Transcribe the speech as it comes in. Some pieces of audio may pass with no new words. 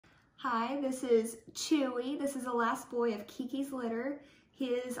Hi, this is Chewy. This is the last boy of Kiki's litter. He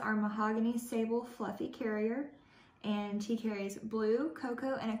is our mahogany sable fluffy carrier, and he carries blue,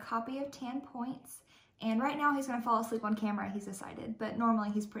 cocoa, and a copy of tan points. And right now he's gonna fall asleep on camera, he's decided, but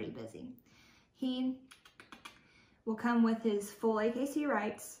normally he's pretty busy. He will come with his full AKC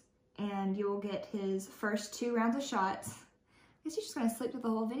rights, and you will get his first 2 rounds of shots. I guess he's just gonna sleep through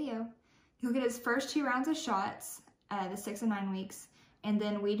the whole video. He'll get his first 2 rounds of shots, the 6 and 9 weeks. And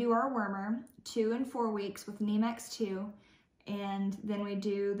then we do our wormer 2 and 4 weeks with Nemex 2, and then we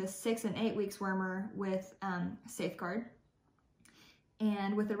do the 6 and 8 weeks wormer with Safeguard.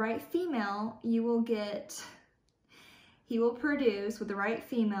 And with the right female, he will produce, with the right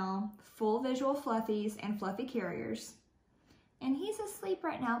female, full visual fluffies and fluffy carriers. And he's asleep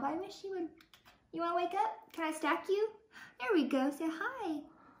right now, but I wish you wanna wake up? Can I stack you? There we go, say hi,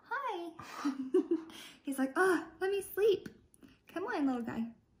 hi. He's like, oh, let me sleep. Come on, little guy.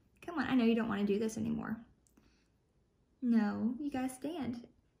 Come on, I know you don't want to do this anymore. No, you gotta stand.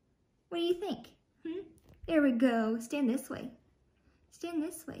 What do you think? There we go. Stand this way. Stand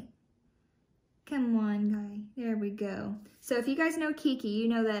this way. Come on, guy. There we go. So if you guys know Kiki, you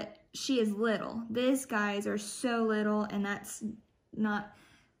know that she is little. These guys are so little, and that's not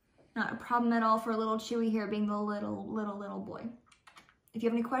a problem at all for little Chewy here being the little boy. If you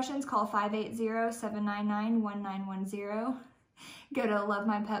have any questions, call 580-799-1910. Go to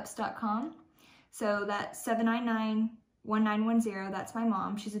lovemypups.com. So that's 799-1910. That's my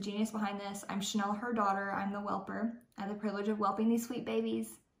mom. She's a genius behind this. I'm Chanel, her daughter. I'm the whelper. I have the privilege of whelping these sweet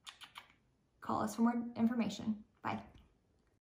babies. Call us for more information. Bye.